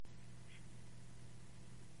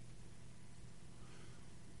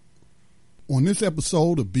On this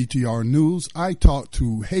episode of BTR News, I talked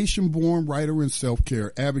to Haitian-born writer and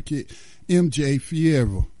self-care advocate MJ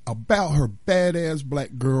Fievre about her Badass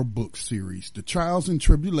Black Girl book series, the trials and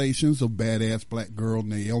tribulations of badass black girl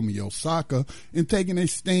Naomi Osaka in taking a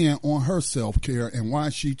stand on her self-care and why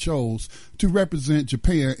she chose to represent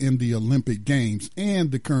Japan in the Olympic Games,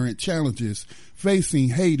 and the current challenges facing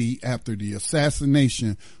Haiti after the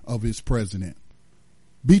assassination of its president.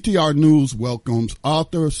 BTR News welcomes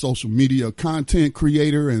author, social media content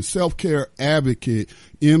creator, and self-care advocate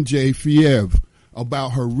MJ Fievre about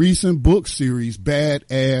her recent book series,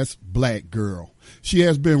 Badass Black Girl. She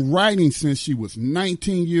has been writing since she was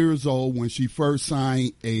 19 years old when she first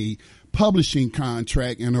signed a publishing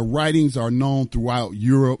contract, and her writings are known throughout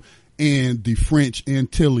Europe and the French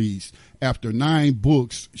Antilles. After 9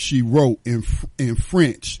 books she wrote in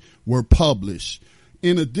French were published.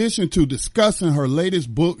 In addition to discussing her latest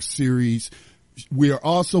book series, we are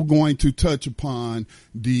also going to touch upon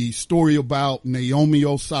the story about Naomi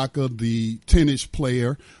Osaka, the tennis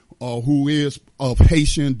player, who is of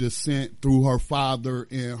Haitian descent through her father,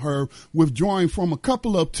 and her withdrawing from a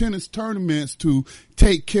couple of tennis tournaments to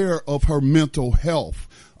take care of her mental health.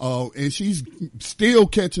 And she's still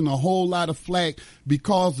catching a whole lot of flack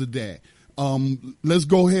because of that. Let's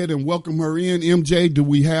go ahead and welcome her in. MJ, do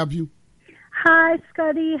we have you? Hi,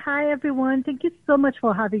 Scotty. Hi, everyone. Thank you so much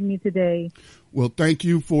for having me today. Well, thank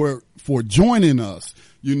you for joining us.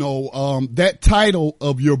 You know, that title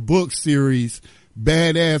of your book series,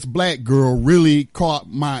 Badass Black Girl, really caught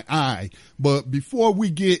my eye. But before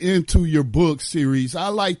we get into your book series, I'd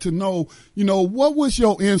like to know, you know, what was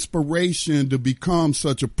your inspiration to become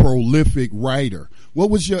such a prolific writer?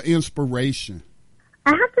 What was your inspiration?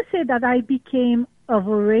 I have to say that I became a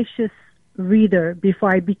voracious reader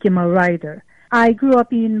before I became a writer. I grew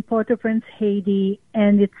up in Port-au-Prince, Haiti,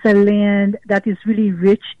 and it's a land that is really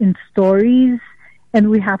rich in stories, and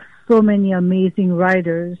we have so many amazing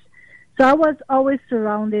writers. So I was always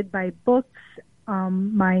surrounded by books.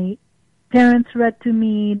 My parents read to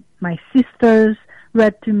me, my sisters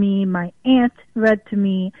read to me, my aunt read to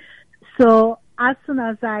me. So as soon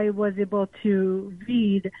as I was able to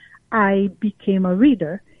read, I became a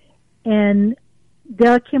reader. And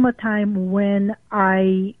there came a time when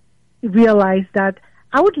I realized that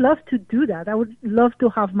I would love to do that. I would love to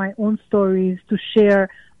have my own stories to share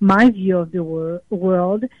my view of the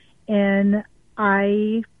world. And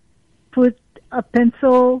I put a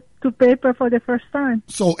pencil to paper for the first time.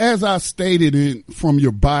 So as I stated from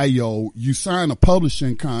your bio, you signed a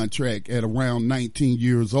publishing contract at around 19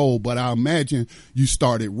 years old, but I imagine you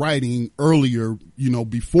started writing earlier, you know,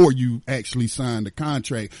 before you actually signed the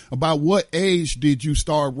contract. About what age did you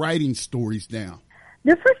start writing stories down?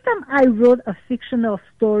 The first time I wrote a fictional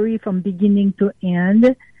story from beginning to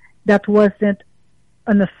end that wasn't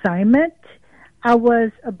an assignment, I was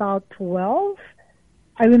about 12.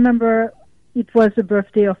 I remember it was the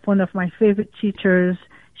birthday of one of my favorite teachers.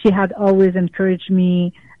 She had always encouraged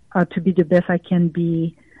me to be the best I can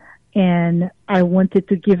be, and I wanted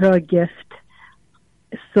to give her a gift.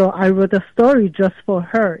 So I wrote a story just for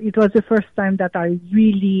her. It was the first time that I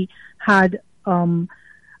really had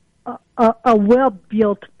a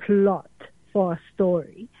well-built plot for a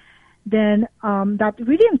story. Then that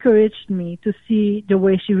really encouraged me to see the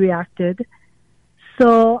way she reacted.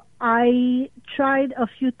 So I tried a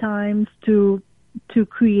few times to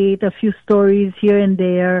create a few stories here and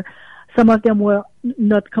there. Some of them were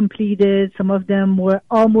not completed. Some of them were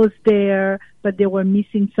almost there, but they were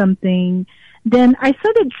missing something. Then I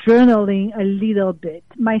started journaling a little bit.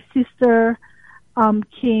 My sister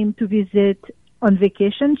came to visit on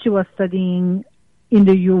vacation. She was studying in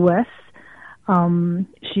the U.S.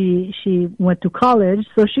 She went to college,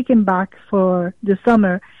 so she came back for the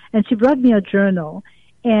summer, and she brought me a journal.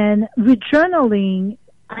 And with journaling,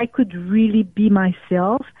 I could really be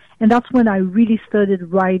myself, and that's when I really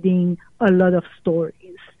started writing a lot of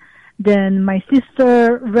stories. Then my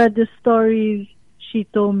sister read the stories. She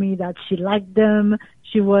told me that she liked them.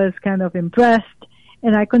 She was kind of impressed.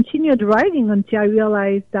 And I continued writing until I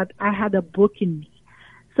realized that I had a book in me.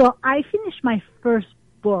 So I finished my first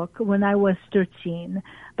book when I was 13,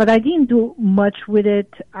 but I didn't do much with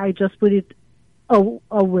it. I just put it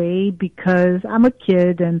away because I'm a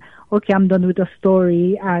kid and, okay, I'm done with the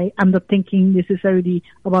story. I'm not thinking necessarily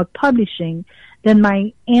about publishing. Then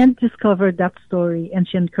my aunt discovered that story, and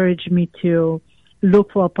she encouraged me to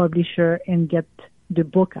look for a publisher and get the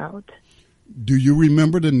book out. Do you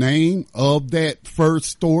remember the name of that first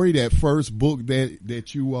story, that first book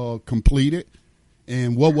that you completed?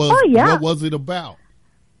 And what was it about?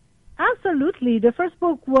 Absolutely. The first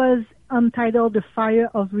book was titled The Fire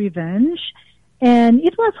of Revenge, And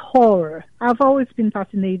it was horror. I've always been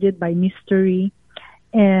fascinated by mystery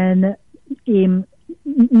and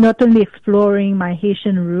not only exploring my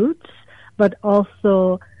Haitian roots, but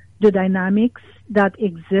also the dynamics that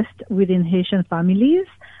exist within Haitian families.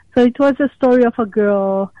 So it was a story of a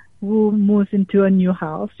girl who moves into a new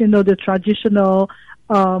house, the traditional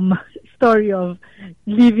story of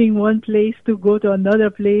leaving one place to go to another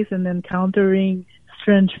place and encountering a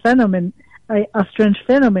strange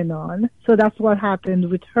phenomenon. So that's what happened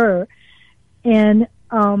with her. And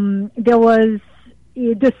the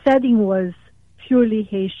setting was purely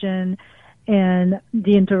Haitian, and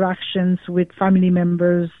the interactions with family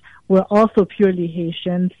members were also purely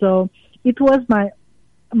Haitian. So it was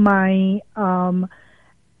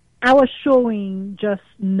I was showing just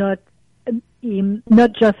not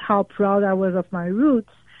just how proud I was of my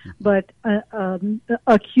roots, but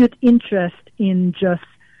acute interest in just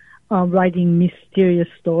writing mysterious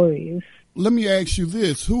stories. Let me ask you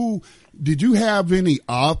this. Did you have any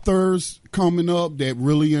authors coming up that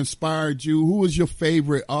really inspired you? Who was your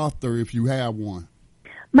favorite author, if you have one?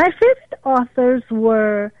 My favorite authors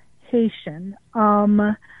were Haitian.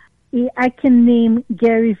 I can name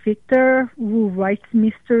Gary Victor, who writes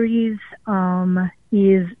mysteries.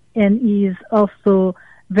 He is also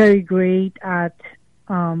very great at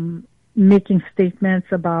making statements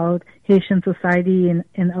about Haitian society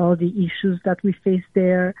and all the issues that we face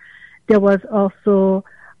there. There was also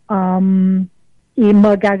Margaret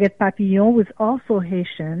Papillon, who was also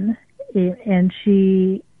Haitian, and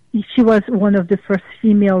she was one of the first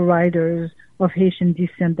female writers of Haitian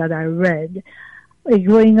descent that I read.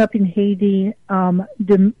 Growing up in Haiti,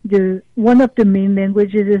 the one of the main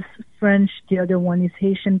languages is French. The other one is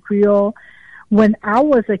Haitian Creole. When I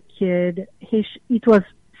was a kid, it was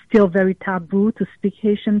still very taboo to speak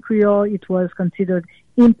Haitian Creole. It was considered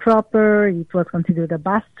improper. It was considered a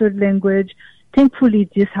bastard language. Thankfully,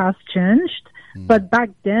 this has changed. But back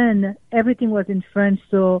then, everything was in French,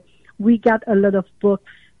 so we got a lot of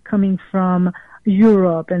books coming from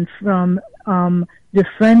Europe and from the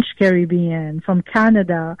French Caribbean, from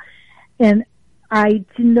Canada, and I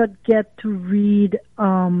did not get to read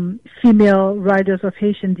female writers of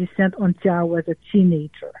Haitian descent until I was a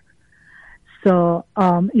teenager. So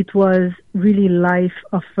it was really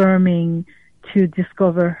life-affirming to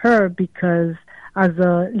discover her, because as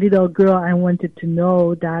a little girl, I wanted to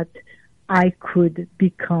know that I could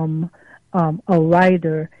become a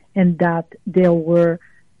writer, and that there were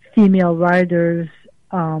female writers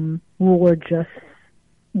who were just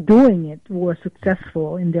doing it, who were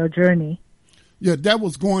successful in their journey. Yeah, that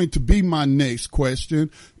was going to be my next question.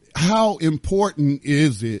 How important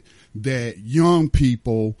is it that young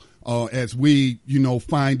people, as we,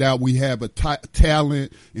 find out we have a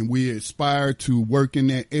talent and we aspire to work in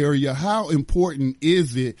that area, how important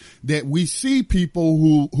is it that we see people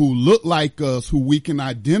who look like us, who we can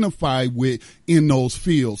identify with in those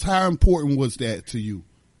fields? How important was that to you?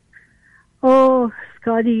 Oh,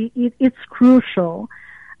 Scotty, it's crucial.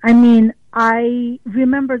 I mean, I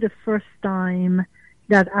remember the first time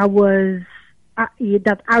that I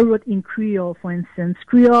wrote in Creole, for instance.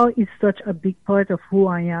 Creole is such a big part of who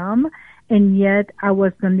I am, and yet I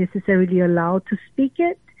was not necessarily allowed to speak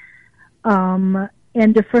it. And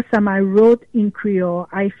the first time I wrote in Creole,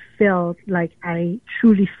 I felt like I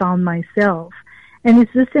truly found myself. And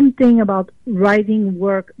it's the same thing about writing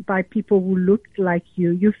work by people who look like you.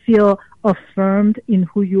 You feel affirmed in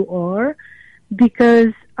who you are,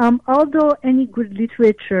 because although any good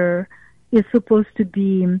literature is supposed to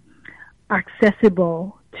be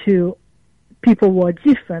accessible to people who are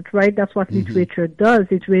different, right? That's what literature does.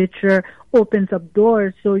 Literature opens up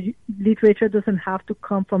doors, so literature doesn't have to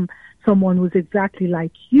come from someone who's exactly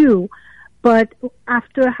like you. But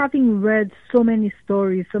after having read so many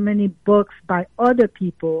stories, so many books by other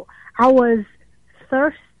people, I was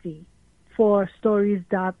thirsty for stories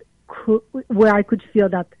where I could feel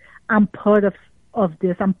that I'm part of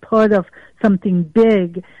this. I'm part of something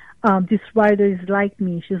big. This writer is like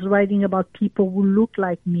me. She's writing about people who look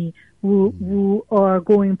like me, who are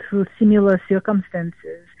going through similar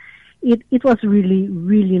circumstances. It was really,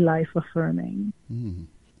 really life affirming.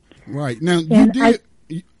 Right. Now,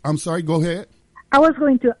 I'm sorry, go ahead. I was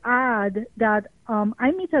going to add that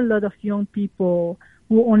I meet a lot of young people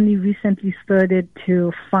who only recently started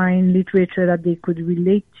to find literature that they could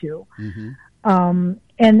relate to.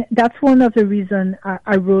 And that's one of the reasons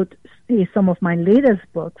I wrote some of my latest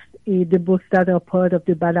books, the books that are part of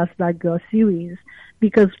the Badass Black Girl series,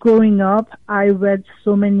 because growing up, I read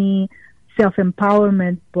so many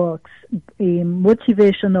self-empowerment books,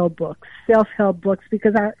 motivational books, self-help books,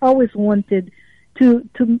 because I always wanted to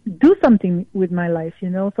do something with my life, you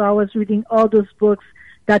know. So I was reading all those books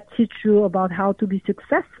that teach you about how to be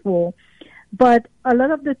successful. But a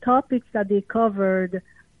lot of the topics that they covered,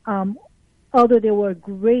 although they were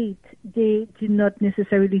great, they did not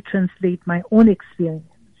necessarily translate my own experience.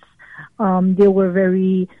 They were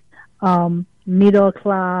very middle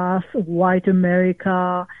class, white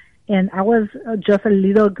America, and I was just a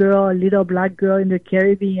little girl, a little black girl in the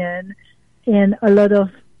Caribbean, and a lot of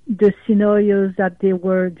the scenarios that they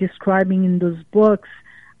were describing in those books,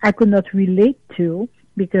 I could not relate to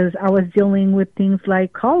because I was dealing with things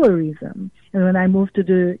like colorism. And when I moved to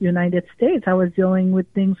the United States, I was dealing with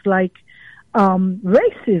things like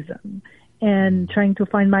racism and trying to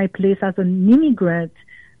find my place as an immigrant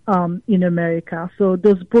in America. So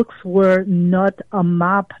those books were not a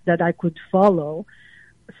map that I could follow.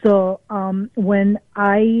 So when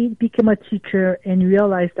I became a teacher and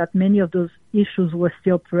realized that many of those issues were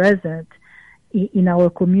still present in our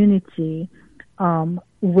community,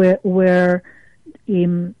 where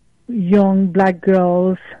young black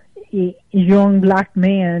girls, young black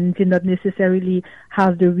men did not necessarily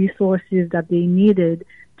have the resources that they needed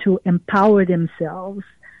to empower themselves,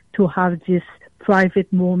 to have this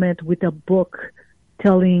private moment with a book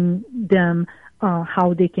telling them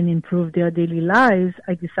how they can improve their daily lives,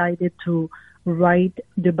 I decided to write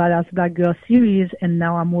the Badass Black Girl series, and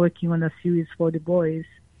now I'm working on a series for the boys.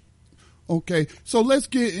 Okay, so let's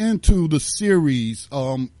get into the series.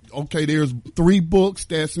 Okay, there's 3 books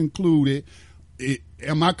that's included.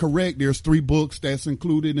 Am I correct? There's 3 books that's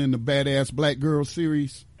included in the Badass Black Girl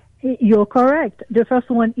series? You're correct. The first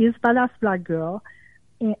one is Badass Black Girl.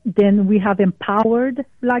 Then we have Empowered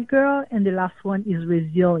Black Girl, and the last one is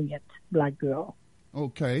Resilient Black Girl.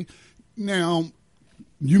 Okay. Now,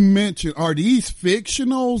 you mentioned, are these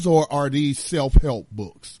fictionals or are these self-help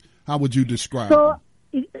books? How would you describe them?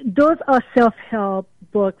 Those are self-help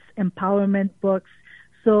books, empowerment books.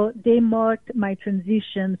 So they marked my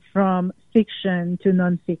transition from fiction to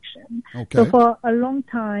nonfiction. Okay. So for a long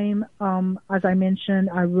time, as I mentioned,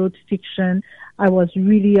 I wrote fiction. I was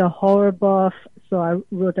really a horror buff, so I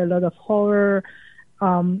wrote a lot of horror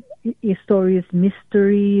stories,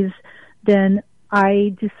 mysteries. Then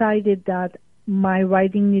I decided that my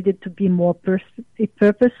writing needed to be more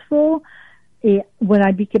purposeful when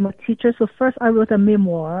I became a teacher. So first I wrote a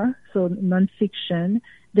memoir, so nonfiction.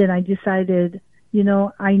 Then I decided, you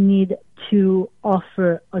know, I need to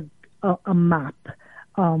offer a map,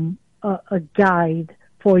 a guide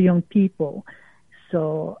for young people.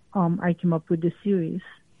 So I came up with the series.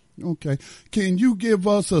 Okay. Can you give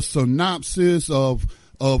us a synopsis of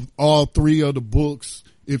all 3 of the books,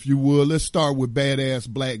 if you would? Let's start with Badass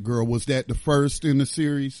Black Girl. Was that the first in the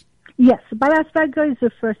series? Yes, Badass Black Girl is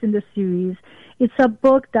the first in the series. It's a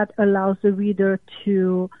book that allows the reader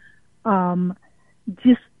to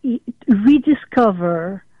just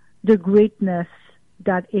rediscover the greatness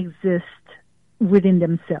that exists within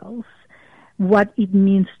themselves, what it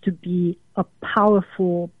means to be a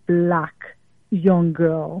powerful black young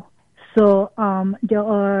girl. So there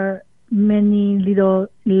are many little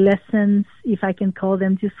lessons, if I can call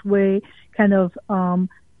them this way, kind of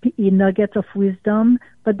nuggets of wisdom.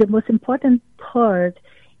 But the most important part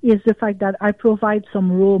is the fact that I provide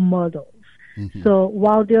some role models. Mm-hmm. So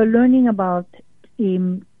while they're learning about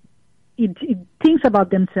things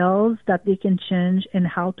about themselves that they can change and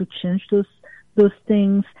how to change those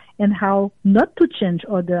things and how not to change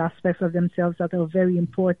other aspects of themselves that are very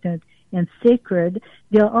important and sacred,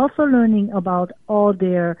 they're also learning about all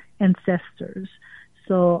their ancestors.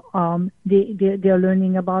 So they're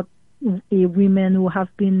learning about women who have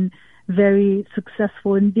been very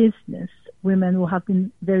successful in business, women who have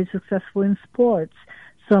been very successful in sports,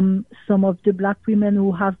 some of the black women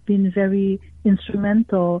who have been very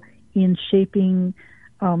instrumental in shaping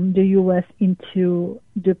the U.S. into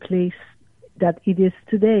the place that it is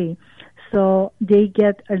today. So they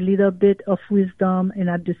get a little bit of wisdom, and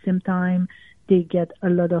at the same time, they get a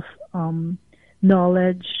lot of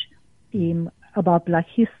knowledge about Black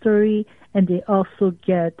history, and they also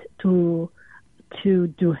get to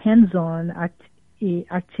do hands-on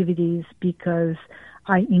activities because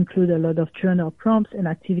I include a lot of journal prompts and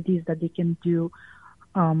activities that they can do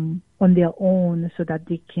on their own so that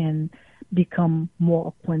they can become more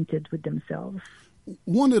acquainted with themselves.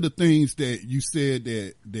 One of the things that you said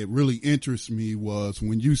that really interests me was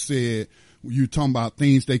when you said you're talking about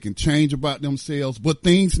things they can change about themselves, but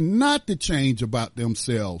things not to change about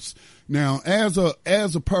themselves. Now, as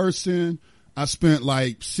a person, I spent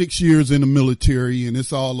like 6 years in the military, and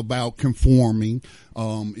it's all about conforming.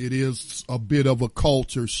 It is a bit of a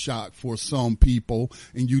culture shock for some people,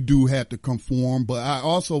 and you do have to conform. But I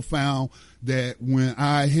also found that when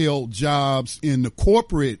I held jobs in the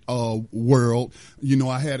corporate world, you know,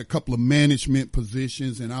 I had a couple of management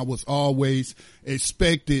positions, and I was always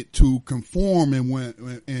expected to conform.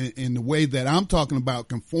 And and the way that I'm talking about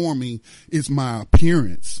conforming is my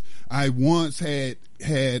appearance. I once had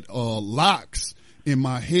locks in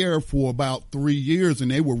my hair for about 3 years,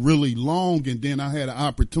 and they were really long. And then I had an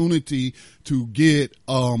opportunity to get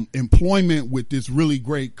employment with this really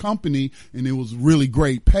great company, and it was really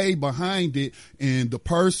great pay behind it. And the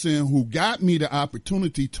person who got me the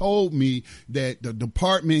opportunity told me that the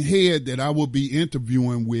department head that I would be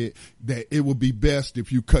interviewing with, that it would be best if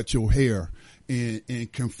you cut your hair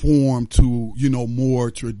and conform to, you know, more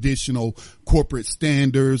traditional corporate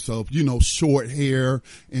standards of, you know, short hair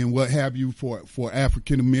and what have you for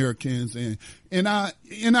African Americans. And I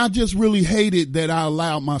just really hated that I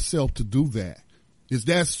allowed myself to do that. Is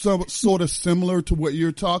that sort of similar to what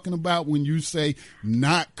you're talking about when you say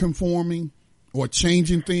not conforming or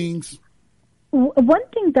changing things? One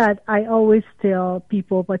thing that I always tell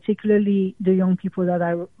people, particularly the young people that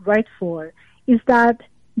I write for, is that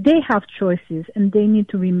they have choices, and they need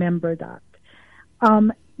to remember that.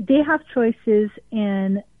 They have choices,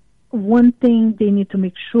 and one thing they need to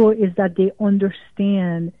make sure is that they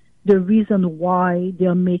understand the reason why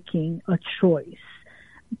they're making a choice.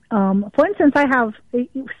 For instance,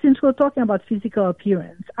 since we're talking about physical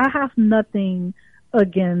appearance, I have nothing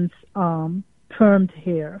against permed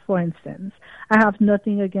hair, for instance. I have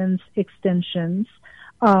nothing against extensions.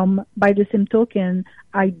 By the same token,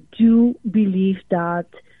 I do believe that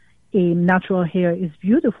natural hair is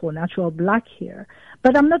beautiful, natural black hair.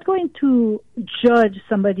 But I'm not going to judge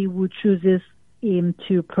somebody who chooses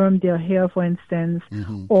to perm their hair, for instance,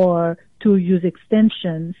 or to use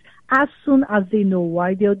extensions. As soon as they know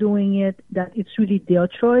why they're doing it, that it's really their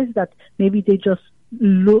choice, that maybe they just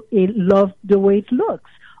love the way it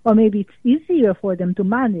looks, or maybe it's easier for them to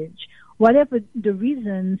manage. Whatever the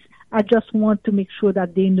reasons, I just want to make sure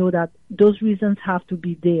that they know that those reasons have to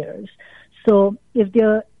be theirs. So if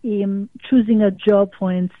they're choosing a job,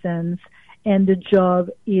 for instance, and the job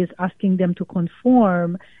is asking them to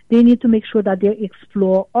conform, they need to make sure that they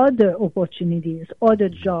explore other opportunities, other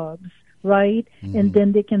jobs, right? And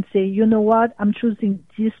then they can say, you know what, I'm choosing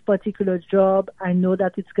this particular job. I know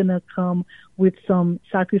that it's going to come with some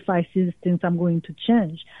sacrifices, things I'm going to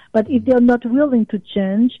change. But if they're not willing to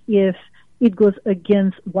change, if it goes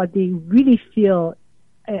against what they really feel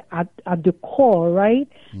at the core, right?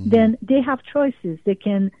 Then they have choices. They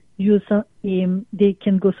can they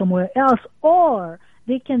can go somewhere else, or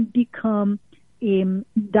they can become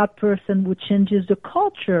that person who changes the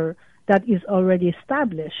culture that is already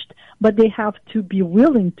established. But they have to be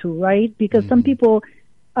willing to, right? Because some people,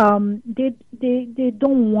 they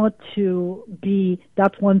don't want to be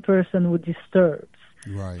that one person who disturbs.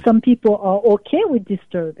 Right. Some people are okay with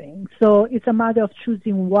disturbing. So it's a matter of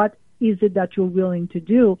choosing what is it that you're willing to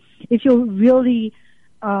do. If you're really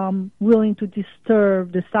willing to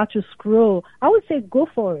disturb the status quo, I would say go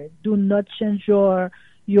for it. Do not change your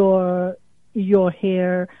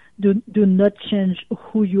hair. Do not change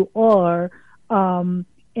who you are, and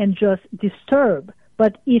just disturb.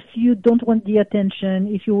 But if you don't want the attention,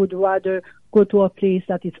 if you would rather go to a place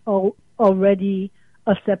that is already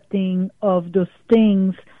accepting of those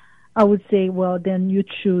things, I would say, well, then you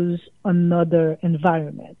choose another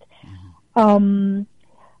environment.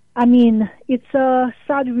 I mean, it's a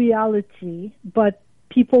sad reality, but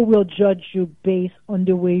people will judge you based on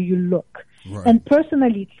the way you look. Right. And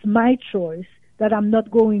personally, it's my choice that I'm not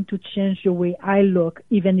going to change the way I look,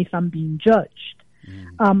 even if I'm being judged.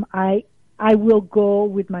 I will go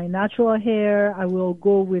with my natural hair. I will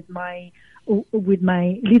go with my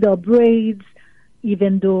little braids,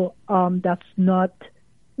 even though that's not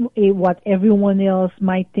what everyone else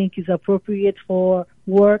might think is appropriate for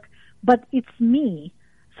work. But it's me.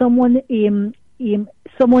 Someone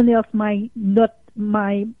else might not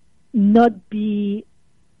be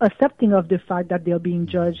accepting of the fact that they're being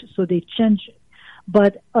judged, so they change it.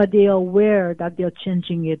 But are they aware that they're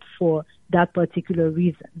changing it for that particular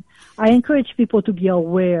reason? I encourage people to be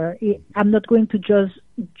aware. I'm not going to just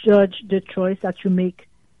judge the choice that you make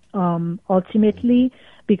ultimately,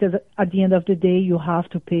 because at the end of the day, you have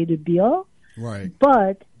to pay the bill. Right.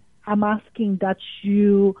 But I'm asking that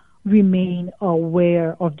you remain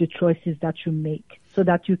aware of the choices that you make, so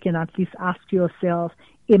that you can at least ask yourself,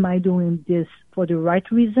 am I doing this for the right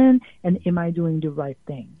reason, and am I doing the right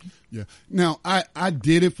thing? Yeah. Now, I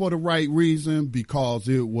did it for the right reason because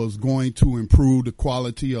it was going to improve the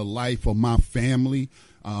quality of life of my family.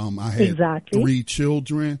 I had 3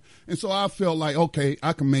 children. And so I felt like, okay,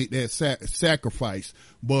 I can make that sacrifice.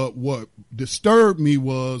 But what disturbed me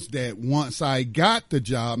was that once I got the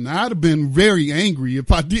job, now I'd have been very angry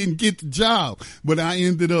if I didn't get the job, but I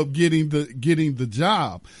ended up getting the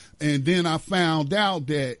job. And then I found out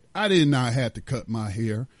that I did not have to cut my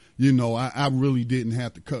hair. You know, I really didn't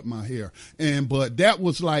have to cut my hair. But that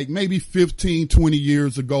was like maybe 15, 20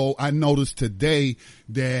 years ago. I noticed today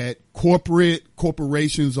that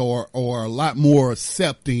corporations are a lot more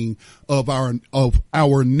accepting of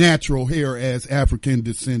our natural hair as African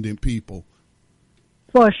descendant people.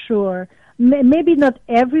 For sure. Maybe not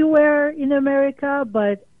everywhere in America,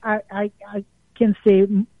 but I can say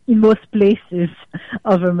in most places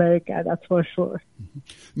of America, that's for sure.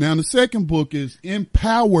 Now, the second book is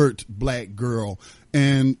Empowered Black Girl.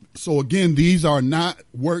 And so, again, these are not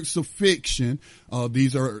works of fiction.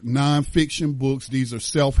 These are nonfiction books. These are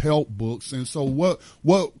self-help books. And so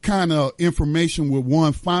what kind of information would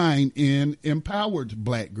one find in Empowered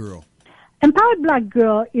Black Girl? Empowered Black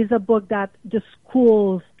Girl is a book that the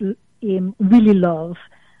schools really love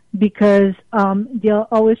because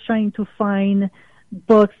they're always trying to find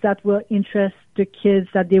books that will interest the kids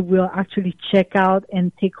that they will actually check out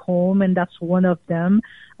and take home, and that's one of them.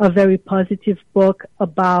 A very positive book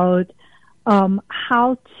about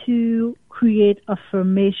how to create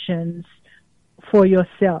affirmations for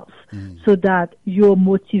yourself so that you're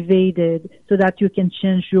motivated, so that you can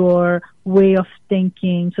change your way of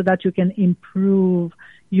thinking, so that you can improve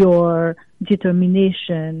your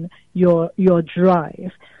determination, your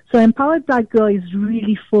drive. So Empowered Black Girl is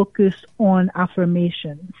really focused on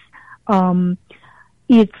affirmations.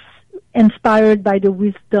 It's inspired by the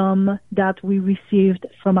wisdom that we received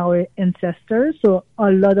from our ancestors. So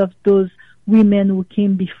a lot of those women who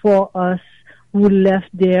came before us who left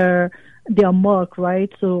their mark,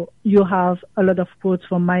 right? So you have a lot of quotes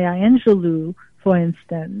from Maya Angelou, for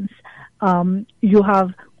instance. You have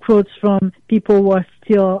quotes from people who are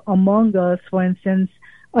still among us, for instance,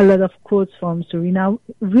 a lot of quotes from Serena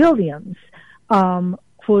Williams,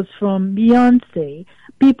 quotes from Beyonce,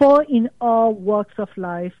 people in all walks of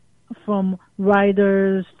life, from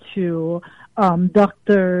writers to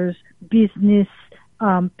doctors, business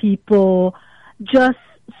people, just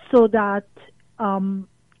so that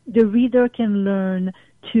the reader can learn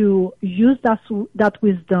to use that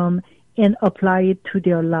wisdom and apply it to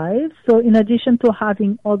their lives. So in addition to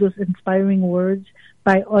having all those inspiring words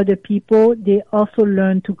by other people, they also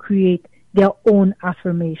learn to create their own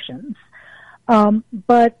affirmations.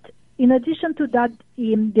 But in addition to that,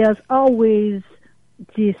 there's always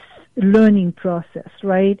this learning process,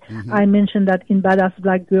 right? Mm-hmm. I mentioned that in Badass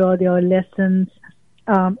Black Girl, there are lessons.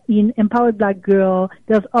 In Empowered Black Girl,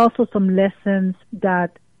 there's also some lessons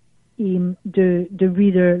that the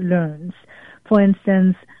reader learns. For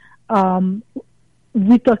instance,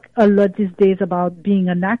 we talk a lot these days about being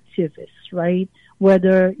an activist, right?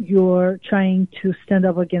 Whether you're trying to stand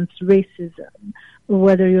up against racism,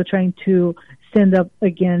 whether you're trying to stand up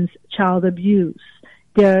against child abuse.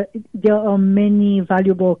 There are many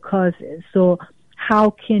valuable causes. So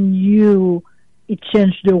how can you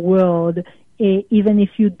change the world, even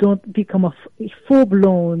if you don't become a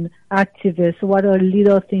full-blown activist? What are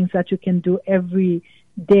little things that you can do every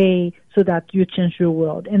day so that you change your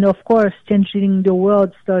world? And of course, changing the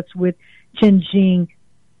world starts with changing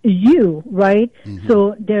you, right? Mm-hmm.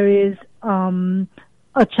 So there is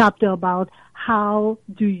a chapter about how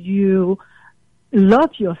do you love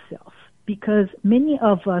yourself, because many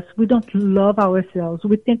of us, we don't love ourselves.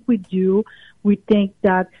 We think we do. We think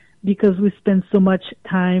that because we spend so much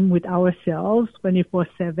time with ourselves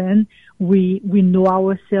 24/7, we know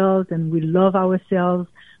ourselves and we love ourselves.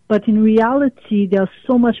 But in reality, there's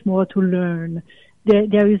so much more to learn.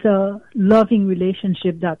 There is a loving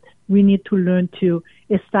relationship that we need to learn to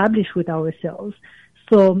establish with ourselves.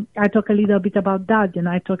 So I talk a little bit about that, and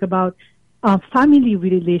I talk about family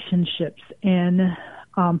relationships and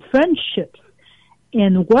friendships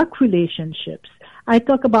and work relationships. I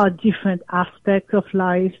talk about different aspects of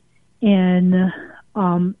life and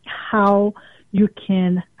how you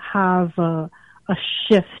can have a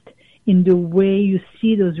shift in the way you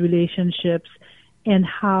see those relationships, and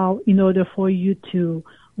how, in order for you to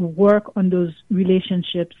work on those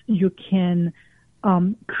relationships, you can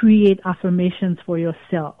create affirmations for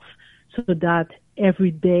yourself so that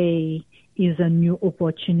every day is a new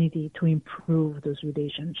opportunity to improve those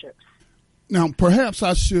relationships. Now, perhaps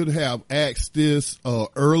I should have asked this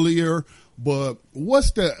earlier, but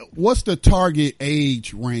what's the target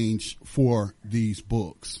age range for these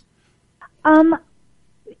books?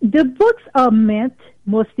 The books are meant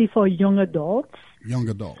mostly for young adults. Young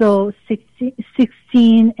adults. So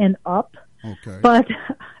 16 and up. Okay. But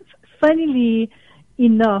funnily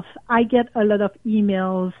enough, I get a lot of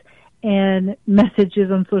emails and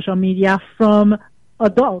messages on social media from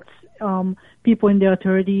adults, people in their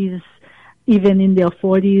 30s, even in their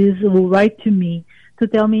 40s, who write to me to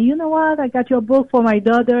tell me, you know what, I got your book for my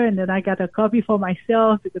daughter, and then I got a copy for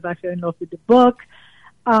myself because I fell in love with the book.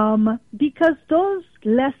 Because those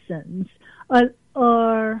lessons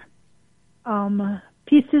are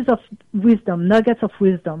pieces of wisdom, nuggets of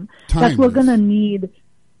wisdom that we're going to need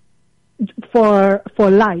for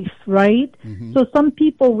life, right? Mm-hmm. So some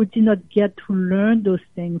people who did not get to learn those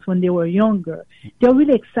things when they were younger, they're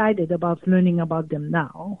really excited about learning about them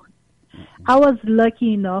now. Mm-hmm. I was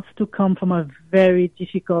lucky enough to come from a very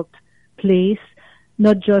difficult place,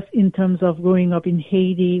 not just in terms of growing up in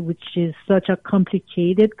Haiti, which is such a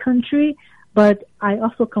complicated country, but I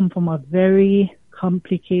also come from a very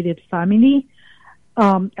complicated family.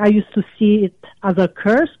 I used to see it as a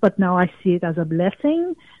curse, but now I see it as a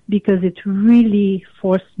blessing because it really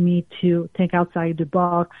forced me to think outside the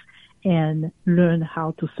box and learn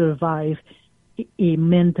how to survive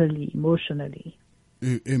mentally, emotionally.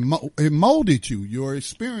 It molded you. Your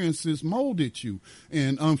experiences molded you.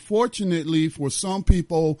 And unfortunately, for some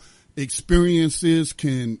people, experiences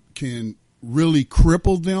can really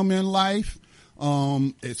cripple them in life,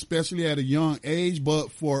 especially at a young age.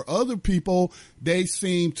 But for other people, they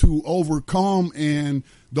seem to overcome and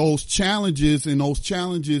those challenges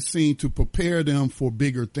seem to prepare them for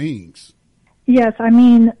bigger things. Yes, I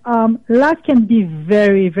mean, life can be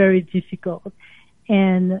very, very difficult.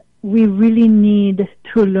 And we really need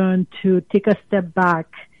to learn to take a step back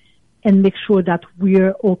and make sure that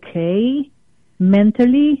we're okay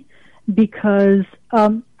mentally, because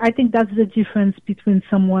I think that's the difference between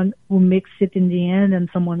someone who makes it in the end and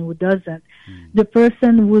someone who doesn't. Mm. The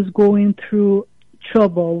person who's going through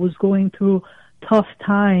trouble, who's going through tough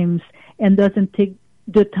times and doesn't take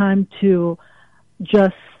the time to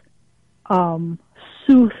just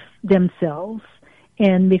soothe themselves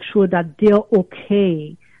and make sure that they're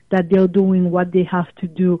okay, that they're doing what they have to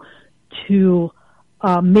do to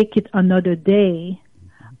make it another day.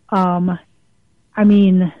 I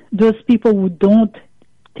mean, those people who don't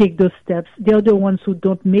take those steps, they're the ones who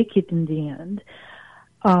don't make it in the end.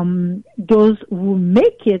 Those who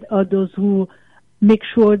make it are those who make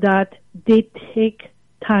sure that they take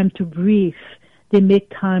time to breathe. They make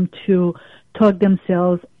time to talk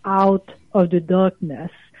themselves out of the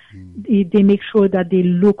darkness. Mm. They make sure that they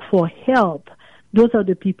look for help. Those are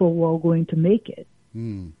the people who are going to make it.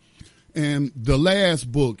 Mm. And the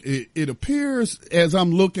last book, it appears, as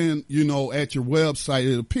I'm looking, at your website,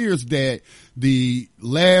 it appears that the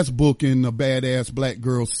last book in the Badass Black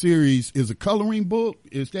Girl series is a coloring book.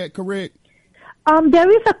 Is that correct? There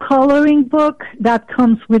is a coloring book that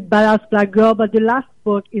comes with Badass Black Girl, but the last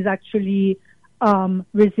book is actually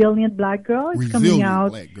Resilient Black Girl. It's coming out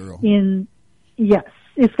Black Girl. Yes,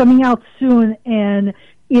 it's coming out soon, and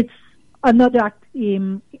it's another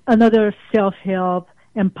self-help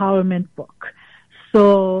empowerment book.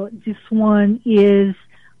 So this one is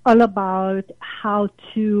all about how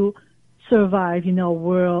to survive in a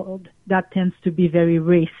world that tends to be very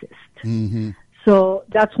racist. Mm-hmm. So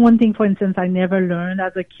that's one thing, for instance, I never learned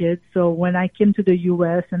as a kid. So when I came to the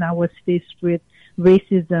U.S. and I was faced with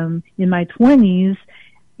racism in my 20s,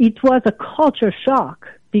 it was a culture shock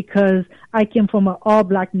because I came from an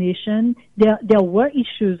all-black nation. There were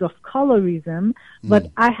issues of colorism, but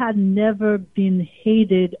I had never been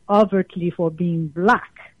hated overtly for being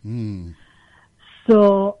black. Mm.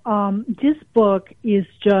 So this book is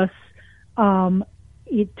just I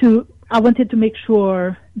wanted to make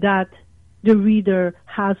sure that the reader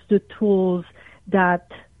has the tools that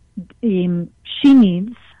she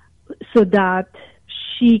needs so that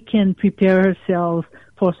she can prepare herself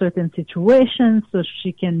for certain situations, so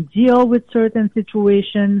she can deal with certain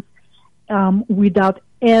situations without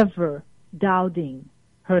ever doubting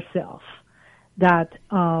herself. That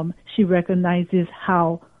she recognizes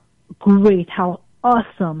how great, how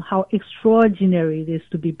awesome, how extraordinary it is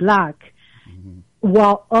to be black,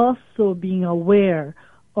 while also being aware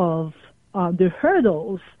of the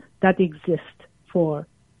hurdles that exist for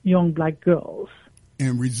young black girls.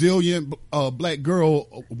 And Resilient Black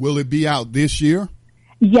Girl, will it be out this year?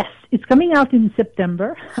 Yes, it's coming out in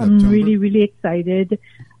September. I'm really, really excited.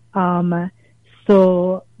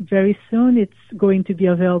 So very soon it's going to be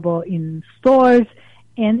available in stores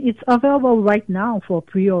and it's available right now for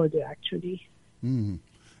pre-order, actually. Mm.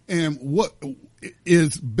 And what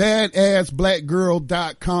is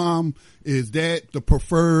badassblackgirl.com? Is that the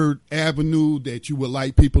preferred avenue that you would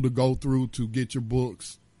like people to go through to get your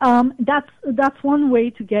books? That's one way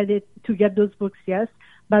to get those books, yes.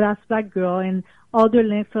 Badass Black Girl, and all the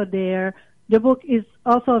links are there. The book is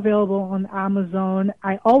also available on Amazon.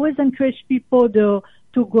 I always encourage people to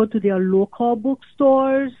go to their local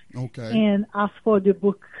bookstores and ask for the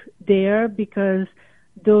book there, because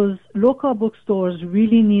those local bookstores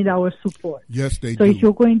really need our support. Yes, they do. So if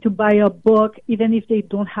you're going to buy a book, even if they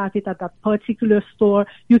don't have it at that particular store,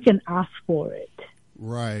 you can ask for it.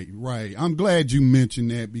 Right. I'm glad you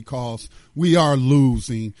mentioned that, because we are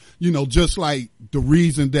losing, just like the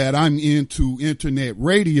reason that I'm into internet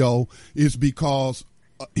radio is because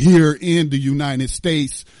here in the United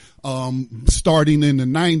States, starting in the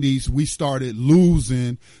 90s, we started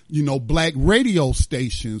losing, black radio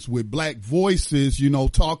stations with black voices,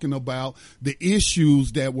 talking about the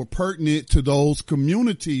issues that were pertinent to those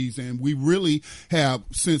communities. And we really have,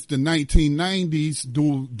 since the 1990s,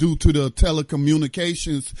 due to the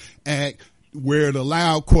Telecommunications Act, where it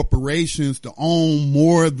allowed corporations to own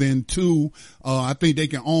more than two. I think they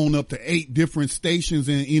can own up to 8 different stations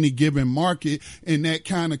in any given market. And that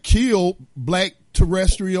kind of killed black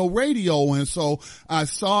terrestrial radio. And so I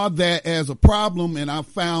saw that as a problem, and I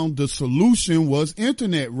found the solution was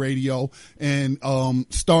internet radio, and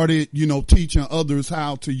started, teaching others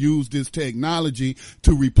how to use this technology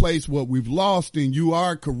to replace what we've lost. And you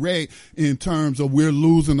are correct in terms of we're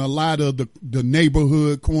losing a lot of the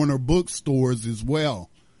neighborhood corner bookstores as well,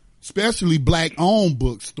 especially black owned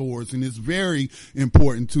bookstores. And it's very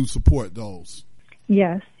important to support those.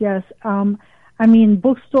 Yes.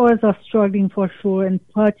 Bookstores are struggling for sure, and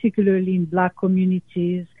particularly in black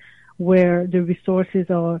communities where the resources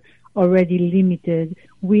are already limited.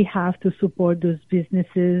 We have to support those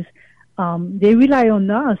businesses. They rely on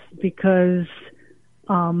us because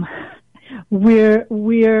we're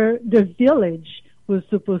the village who's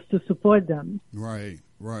supposed to support them. Right.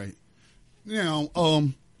 Now,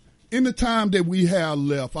 in the time that we have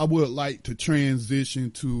left, I would like to transition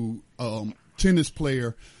to tennis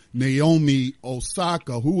player Naomi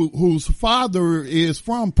Osaka, whose father is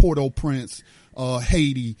from Port-au-Prince,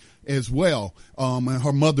 Haiti as well, and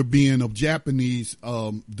her mother being of Japanese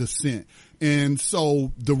descent. And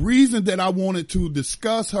so the reason that I wanted to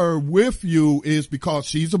discuss her with you is because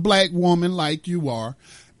she's a black woman like you are,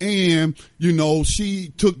 and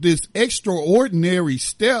she took this extraordinary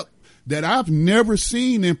step that I've never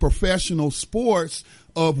seen in professional sports,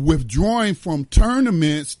 of withdrawing from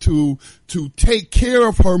tournaments to take care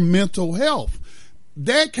of her mental health.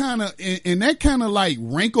 That kind of like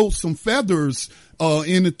rankled some feathers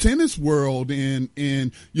in the tennis world, and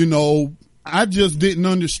I just didn't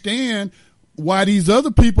understand why these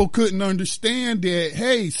other people couldn't understand that,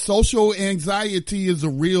 hey, social anxiety is a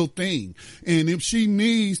real thing. And if she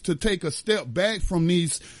needs to take a step back from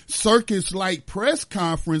these circus-like press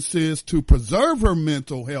conferences to preserve her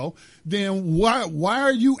mental health, then why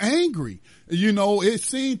are you angry? It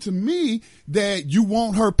seemed to me that you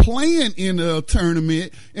want her playing in a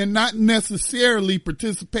tournament and not necessarily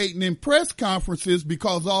participating in press conferences,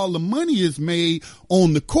 because all the money is made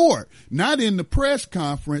on the court, not in the press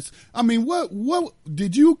conference. I mean, what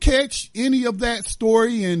did you catch any of that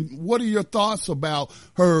story? And what are your thoughts about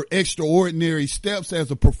her extraordinary steps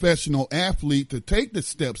as a professional athlete to take the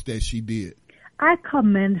steps that she did? I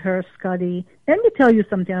commend her, Scotty. Let me tell you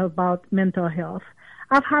something about mental health.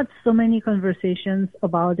 I've had so many conversations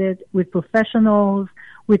about it with professionals,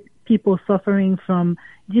 with people suffering from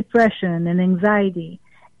depression and anxiety.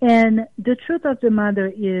 And the truth of the matter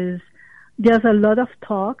is there's a lot of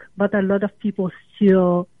talk, but a lot of people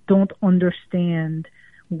still don't understand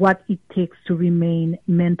what it takes to remain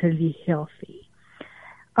mentally healthy.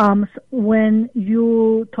 When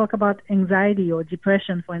you talk about anxiety or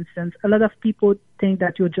depression, for instance, a lot of people think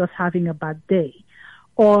that you're just having a bad day.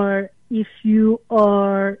 Or if you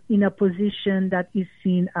are in a position that is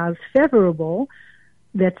seen as favorable,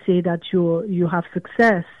 let's say that you have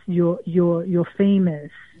success, you're famous,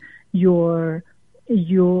 you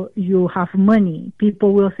have money.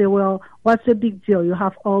 People will say, well, what's the big deal? You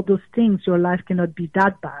have all those things. Your life cannot be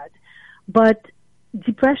that bad. But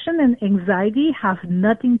depression and anxiety have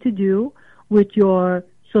nothing to do with your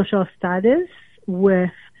social status,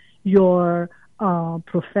 with your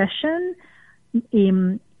profession.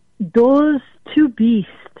 Those two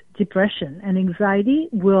beasts, depression and anxiety,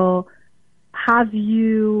 will have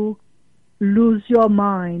you lose your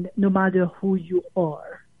mind no matter who you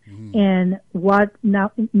are. And what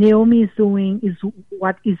now Naomi is doing is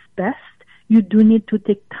what is best. you do need to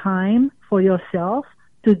take time for yourself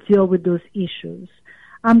to deal with those issues.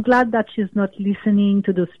 I'm glad that she's not listening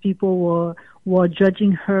to those people who are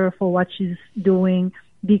judging her for what she's doing,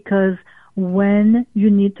 because when you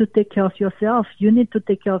need to take care of yourself, you need to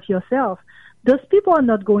take care of yourself. Those people are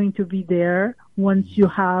not going to be there once you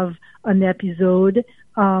have an episode.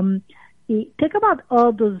 Think about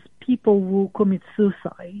all those people who commit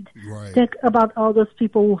suicide. Right. Think about all those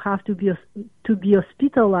people who have to be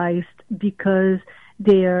hospitalized because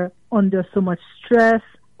they're under so much stress,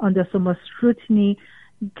 under so much scrutiny.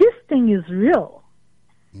 This thing is real.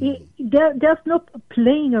 There's no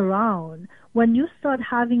playing around. When you start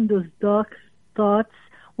having those dark thoughts,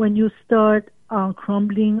 when you start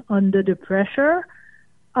crumbling under the pressure,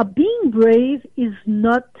 being brave is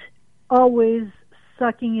not always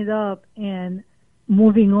sucking it up and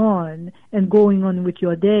moving on and going on with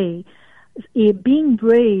your day. Being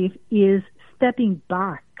brave is stepping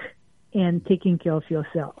back and taking care of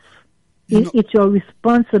yourself. It's your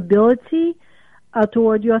responsibility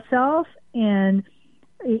toward yourself, and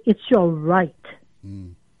it's your right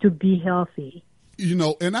to be healthy.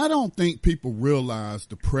 And I don't think people realize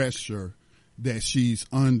the pressure that she's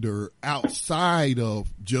under outside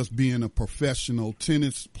of just being a professional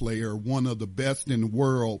tennis player, one of the best in the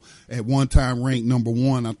world, at one time ranked number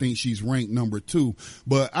 1. I think she's ranked number 2.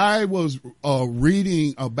 But I was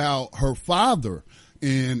reading about her father,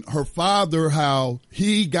 and her father, how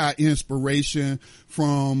he got inspiration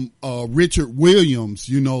from Richard Williams,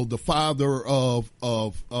 the father of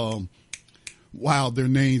their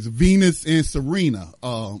names, Venus and Serena,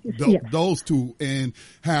 those two, and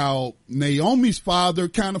how Naomi's father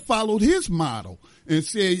kind of followed his model and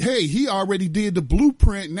said, hey, he already did the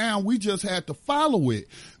blueprint. Now we just had to follow it.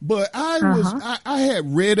 But I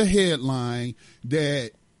had read a headline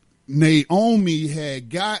that Naomi had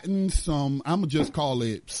gotten some, I'm going to just call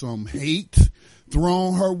it some hate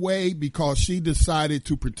thrown her way because she decided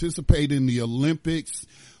to participate in the Olympics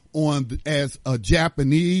as a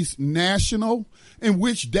Japanese national, in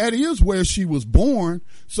which that is where she was born.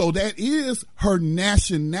 So that is her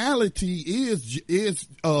nationality is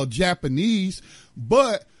Japanese.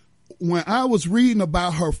 But when I was reading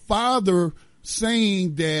about her father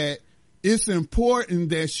saying that it's important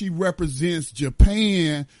that she represents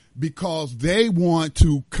Japan because they want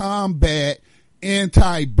to combat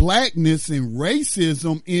anti-blackness and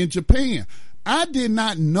racism in Japan. I did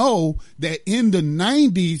not know that in the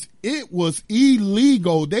 90s it was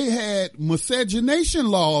illegal. They had miscegenation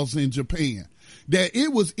laws in Japan, that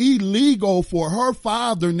it was illegal for her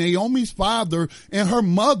father, Naomi's father, and her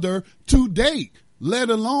mother to date, let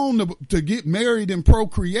alone to get married and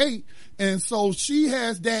procreate. And so she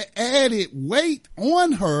has that added weight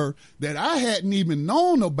on her that I hadn't even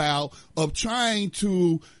known about, of trying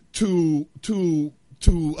to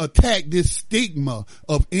attack this stigma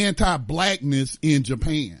of anti-blackness in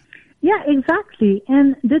Japan. Yeah, exactly.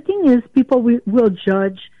 And the thing is, people will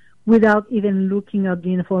judge without even looking up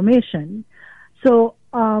the information. So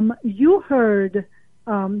you heard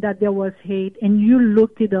that there was hate, and you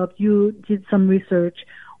looked it up, you did some research,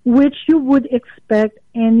 which you would expect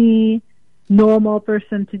any normal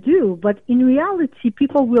person to do. But in reality,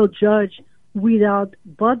 people will judge without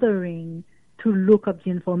bothering to look up the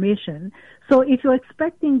information. So if you're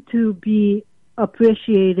expecting to be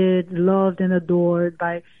appreciated, loved, and adored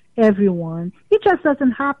by everyone, it just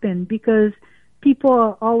doesn't happen, because people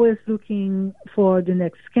are always looking for the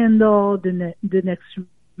next scandal, the next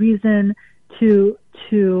reason to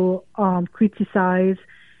criticize.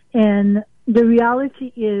 And the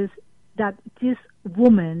reality is that this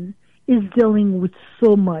woman is dealing with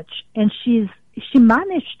so much, and she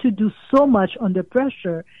managed to do so much under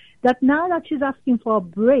pressure, that now that she's asking for a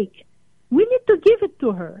break, we need to give it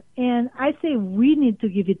to her. And I say we need to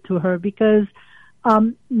give it to her because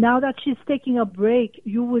now that she's taking a break,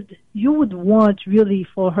 you would want really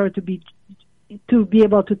for her to be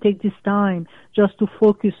able to take this time just to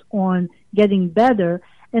focus on getting better.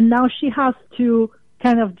 And now she has to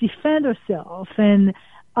kind of defend herself and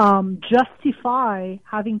justify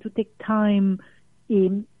having to take time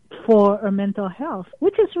for her mental health,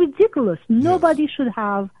 which is ridiculous. Yes. Nobody should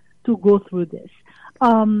have to go through this.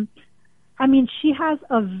 I mean, she has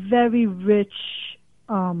a very rich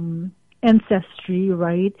ancestry,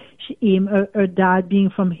 right? Her dad being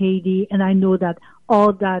from Haiti, and I know that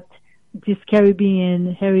all that this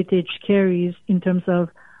Caribbean heritage carries in terms of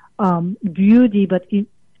beauty, but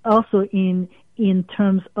also in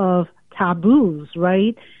terms of taboos,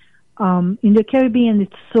 right? In the Caribbean,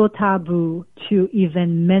 it's so taboo to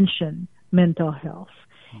even mention mental health.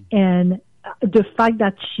 And the fact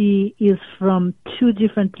that she is from two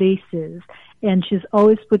different places and she's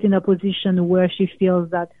always put in a position where she feels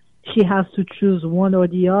that she has to choose one or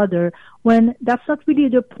the other, when that's not really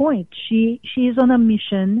the point. She is on a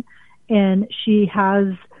mission, and she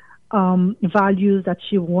has values that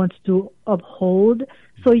she wants to uphold.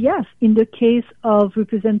 So yes, in the case of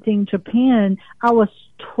representing Japan, I was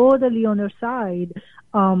totally on her side.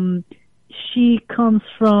 She comes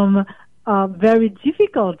from very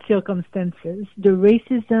difficult circumstances. The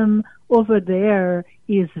racism over there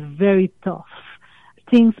is very tough.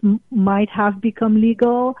 Things might have become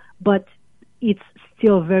legal, but it's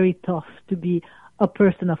still very tough to be a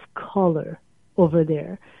person of color over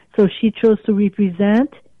there. So she chose to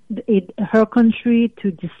represent her country,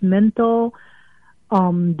 to dismantle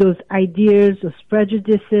those ideas, those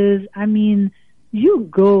prejudices. I mean, you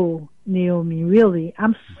go, Naomi, really.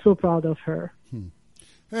 I'm so proud of her.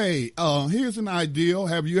 Hey, here's an idea.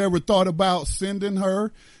 Have you ever thought about sending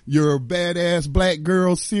her your Badass Black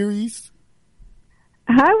Girl series?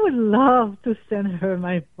 I would love to send her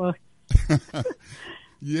my book.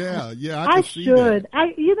 Yeah, I should.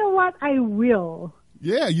 You know what? I will.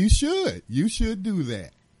 Yeah, you should. You should do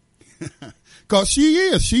that. 'Cause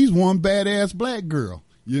she's one badass black girl,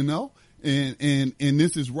 you know, and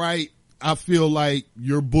this is right. I feel like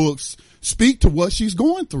your books speak to what she's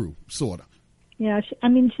going through, sort of. Yeah,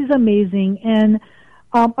 she's amazing. And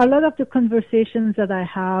a lot of the conversations that I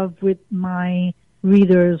have with my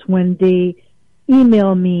readers when they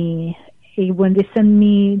email me, when they send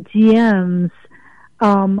me DMs,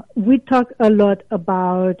 we talk a lot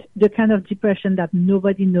about the kind of depression that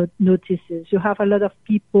nobody notices. You have a lot of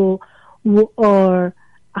people who are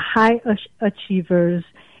high achievers,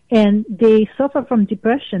 and they suffer from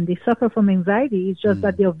depression. They suffer from anxiety. It's just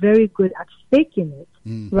that they're very good at faking it,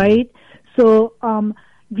 right? So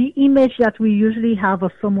the image that we usually have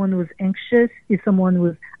of someone who's anxious is someone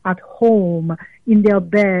who's at home in their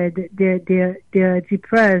bed. They're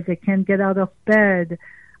depressed. They can't get out of bed.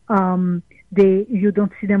 You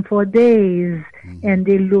don't see them for days, and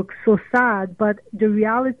they look so sad. But the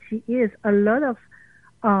reality is, a lot of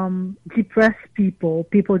depressed people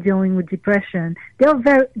dealing with depression, they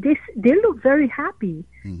look very happy.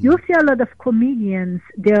 You'll see a lot of comedians,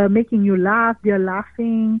 they're making you laugh, they're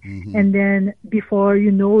laughing, and then before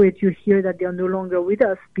you know it, you hear that they're no longer with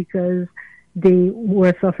us because they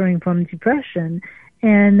were suffering from depression.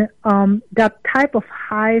 And that type of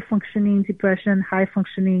high-functioning depression,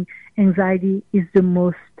 high-functioning anxiety is the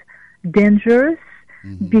most dangerous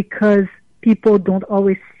because people don't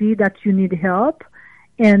always see that you need help.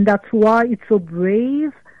 And that's why it's so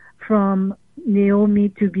brave from Naomi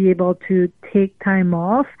to be able to take time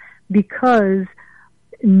off, because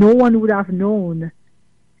no one would have known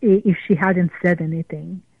if she hadn't said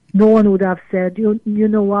anything. No one would have said, you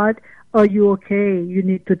know what, are you okay? You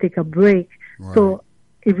need to take a break. Right. So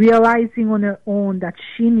realizing on her own that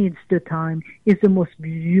she needs the time is the most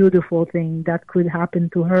beautiful thing that could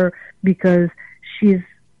happen to her, because she's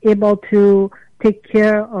able to take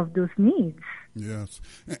care of those needs. Yes.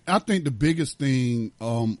 I think the biggest thing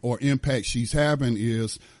or impact she's having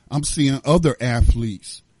is I'm seeing other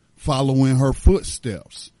athletes following her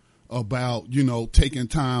footsteps about, taking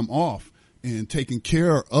time off and taking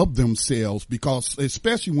care of themselves, because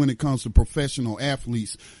especially when it comes to professional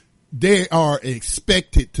athletes, they are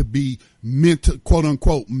expected to be quote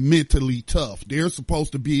unquote, mentally tough. They're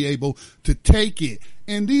supposed to be able to take it.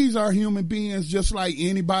 And these are human beings just like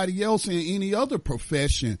anybody else in any other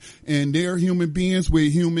profession. And they're human beings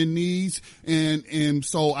with human needs. And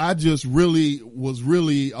so I just was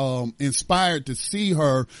really inspired to see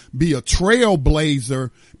her be a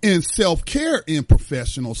trailblazer in self-care in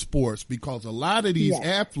professional sports, because a lot of these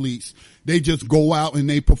athletes, they just go out and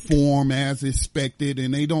they perform as expected,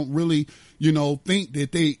 and they don't really, think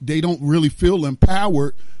that they don't really feel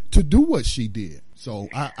empowered to do what she did. So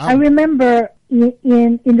I remember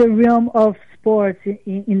in the realm of sports,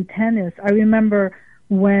 in tennis, I remember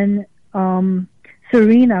when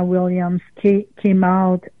Serena Williams came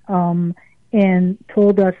out and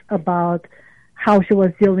told us about how she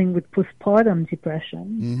was dealing with postpartum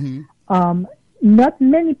depression. Not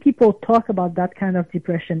many people talk about that kind of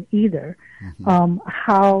depression either.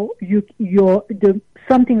 How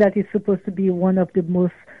something that is supposed to be one of the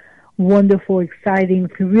most wonderful, exciting,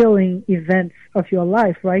 thrilling events of your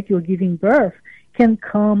life, right? You're giving birth, can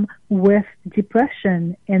come with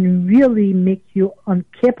depression and really make you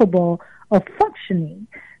incapable of functioning.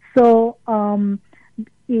 So,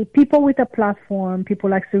 people with a platform, people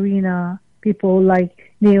like Serena, people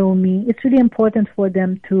like Naomi, it's really important for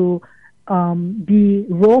them to be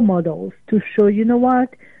role models, to show, you know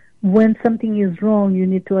what, when something is wrong, you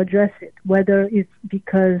need to address it, whether it's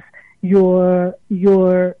because you're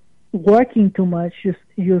working too much,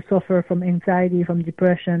 you suffer from anxiety, from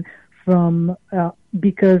depression, from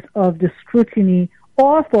because of the scrutiny,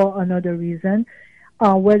 or for another reason,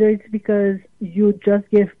 whether it's because you just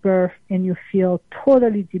gave birth and you feel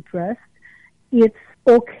totally depressed, it's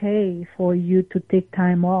okay for you to take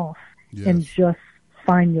time off and just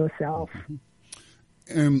find yourself.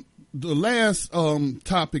 And the last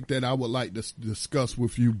topic that I would like to discuss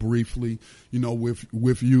with you briefly,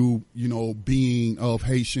 with you, being of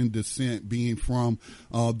Haitian descent, being from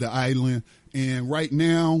the island. And right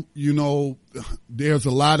now, there's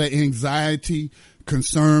a lot of anxiety,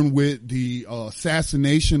 concern with the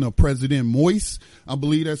assassination of President Moise. I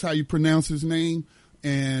believe that's how you pronounce his name.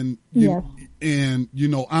 And,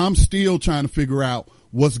 I'm still trying to figure out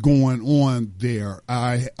what's going on there.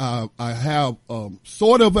 I have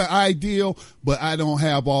sort of an idea, but I don't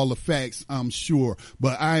have all the facts, I'm sure.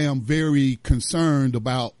 But I am very concerned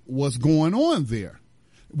about what's going on there.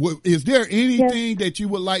 Is there anything that you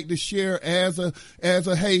would like to share as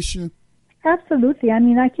a Haitian? Absolutely. I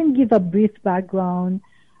mean, I can give a brief background.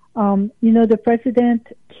 The president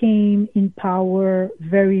came in power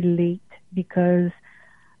very late because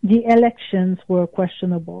the elections were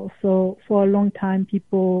questionable. So for a long time,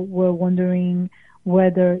 people were wondering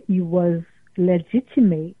whether he was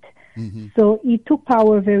legitimate. Mm-hmm. So he took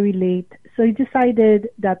power very late. So he decided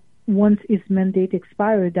that once his mandate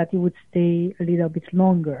expired, that he would stay a little bit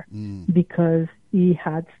longer because he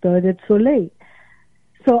had started so late.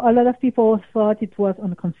 So a lot of people thought it was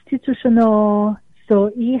unconstitutional. So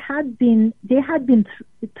they had been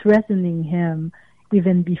threatening him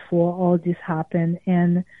even before all this happened.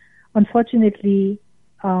 And unfortunately,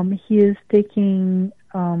 his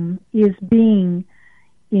being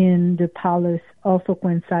in the palace also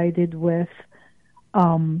coincided with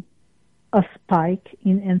a spike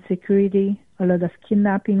in insecurity, a lot of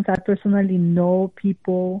kidnappings. I personally know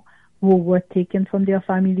people who were taken from their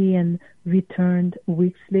family and returned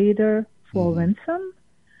weeks later for ransom.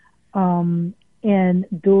 And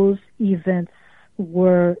those events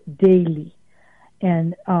were daily.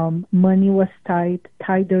 And money was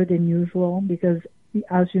tighter than usual because,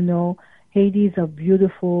 as you know, Haiti is a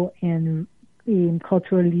beautiful and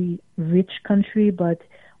culturally rich country, but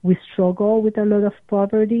we struggle with a lot of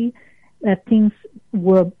poverty. Things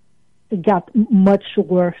got much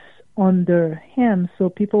worse under him, so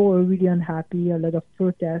people were really unhappy, a lot of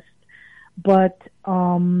protests. But,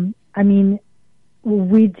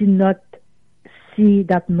 we did not see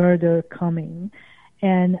that murder coming.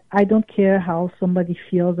 And I don't care how somebody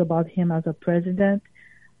feels about him as a president.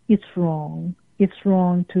 It's wrong. It's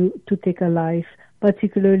wrong to take a life,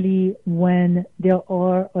 particularly when there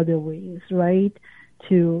are other ways, right,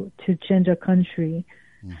 to change a country.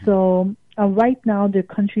 Mm-hmm. So right now the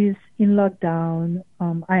country is in lockdown.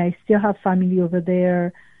 I still have family over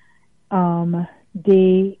there.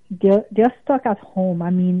 They're stuck at home. I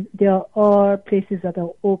mean, there are places that are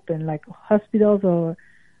open, like hospitals are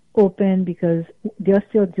open because they're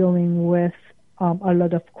still dealing with a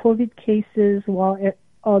lot of COVID cases while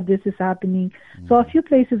all this is happening. Mm-hmm. So a few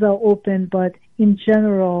places are open, but in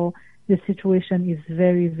general, the situation is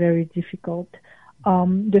very, very difficult.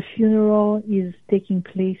 The funeral is taking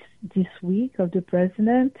place this week of the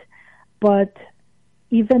president, but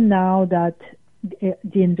even now that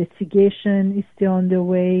the investigation is still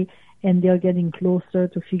underway and they're getting closer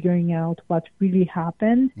to figuring out what really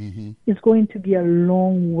happened, it's going to be a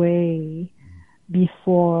long way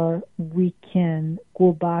before we can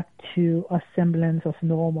go back to a semblance of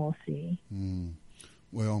normalcy.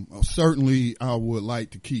 Well, certainly I would like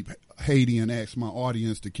to keep Haiti and ask my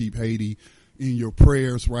audience to keep Haiti in your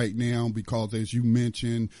prayers right now, because as you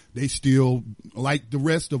mentioned, they still, like the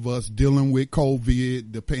rest of us, dealing with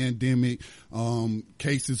COVID, the pandemic.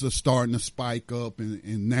 Cases are starting to spike up,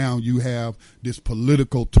 and now you have this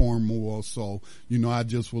political turmoil. So, I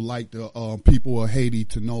just would like the people of Haiti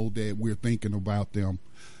to know that we're thinking about them.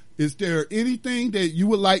 Is there anything that you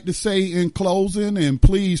would like to say in closing? And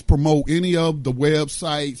please promote any of the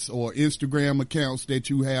websites or Instagram accounts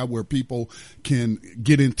that you have where people can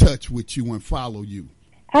get in touch with you and follow you.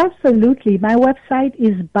 Absolutely. My website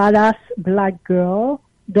is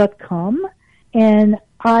badassblackgirl.com, and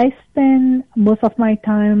I spend most of my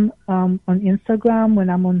time on Instagram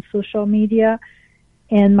when I'm on social media,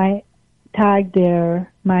 and my tag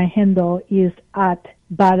there, my handle is at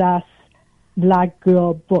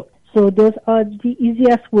badassblackgirlbook. So those are the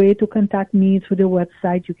easiest way to contact me through the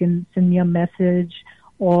website. You can send me a message,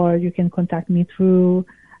 or you can contact me through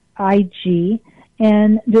IG.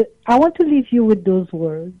 And I want to leave you with those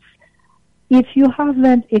words. If you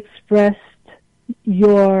haven't expressed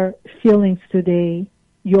your feelings today,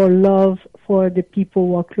 your love for the people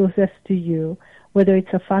who are closest to you, whether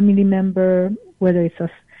it's a family member, whether it's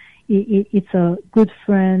a good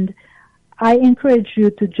friend. I encourage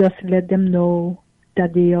you to just let them know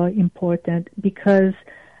that they are important, because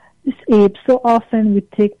so often we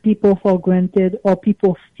take people for granted, or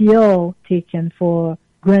people feel taken for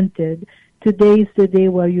granted. Today is the day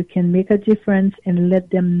where you can make a difference and let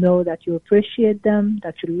them know that you appreciate them,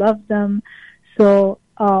 that you love them. So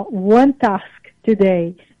one task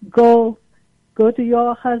today, go to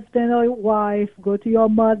your husband or wife, go to your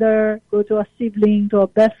mother, go to a sibling, to a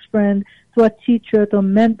best friend, to a teacher, to a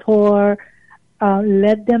mentor.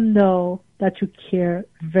 Let them know that you care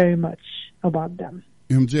very much about them.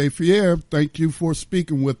 MJ Fier, thank you for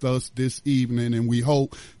speaking with us this evening, and we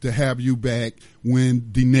hope to have you back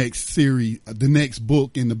when the next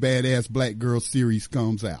book in the Badass Black Girl series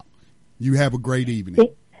comes out. You have a great evening.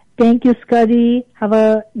 Thank you, Scotty. Have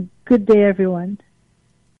a good day, everyone.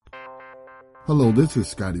 Hello, this is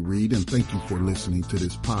Scotty Reed, and thank you for listening to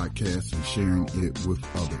this podcast and sharing it with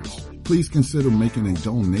others. Please consider making a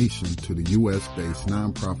donation to the U.S.-based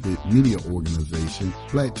nonprofit media organization,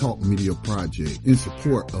 Black Talk Media Project, in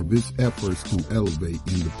support of its efforts to elevate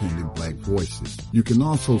independent Black voices. You can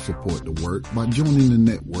also support the work by joining the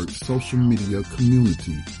network's social media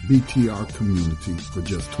community, BTR Community, for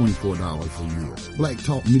just $24 a year. Black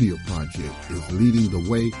Talk Media Project is leading the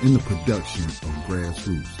way in the production of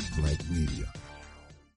grassroots Black media.